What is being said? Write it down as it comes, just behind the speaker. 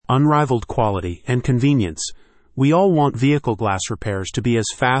unrivaled quality, and convenience. We all want vehicle glass repairs to be as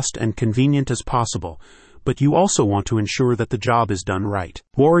fast and convenient as possible, but you also want to ensure that the job is done right.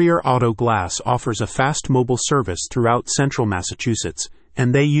 Warrior Auto Glass offers a fast mobile service throughout central Massachusetts,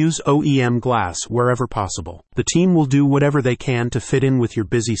 and they use OEM glass wherever possible. The team will do whatever they can to fit in with your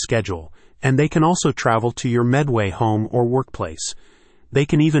busy schedule, and they can also travel to your Medway home or workplace. They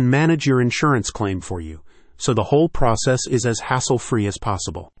can even manage your insurance claim for you, so the whole process is as hassle-free as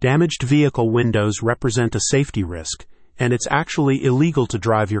possible. Damaged vehicle windows represent a safety risk, and it's actually illegal to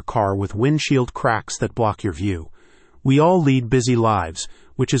drive your car with windshield cracks that block your view. We all lead busy lives,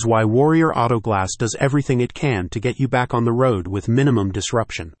 which is why Warrior Auto Glass does everything it can to get you back on the road with minimum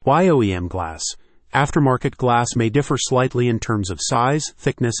disruption. Why OEM glass? Aftermarket glass may differ slightly in terms of size,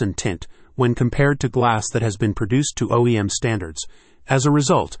 thickness, and tint when compared to glass that has been produced to OEM standards. As a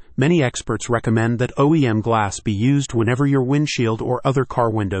result, many experts recommend that OEM glass be used whenever your windshield or other car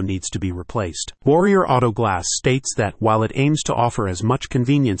window needs to be replaced. Warrior Auto Glass states that while it aims to offer as much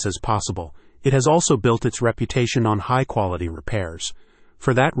convenience as possible, it has also built its reputation on high-quality repairs.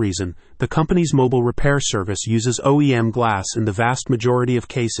 For that reason, the company's mobile repair service uses OEM glass in the vast majority of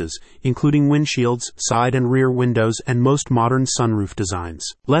cases, including windshields, side and rear windows, and most modern sunroof designs.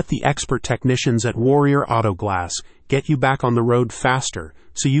 Let the expert technicians at Warrior Auto Glass get you back on the road faster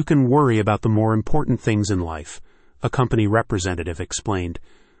so you can worry about the more important things in life, a company representative explained.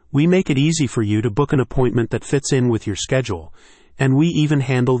 We make it easy for you to book an appointment that fits in with your schedule, and we even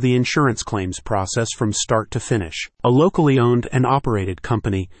handle the insurance claims process from start to finish. A locally owned and operated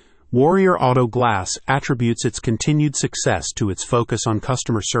company, Warrior Auto Glass attributes its continued success to its focus on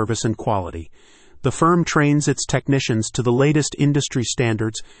customer service and quality. The firm trains its technicians to the latest industry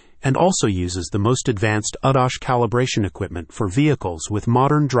standards and also uses the most advanced ADAS calibration equipment for vehicles with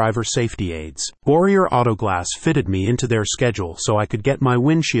modern driver safety aids. Warrior Auto Glass fitted me into their schedule so I could get my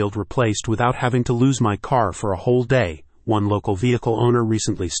windshield replaced without having to lose my car for a whole day, one local vehicle owner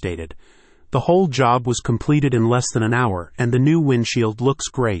recently stated. The whole job was completed in less than an hour, and the new windshield looks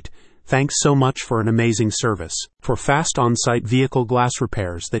great. Thanks so much for an amazing service. For fast on-site vehicle glass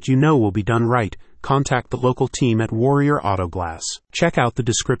repairs that you know will be done right, contact the local team at Warrior Auto Glass. Check out the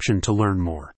description to learn more.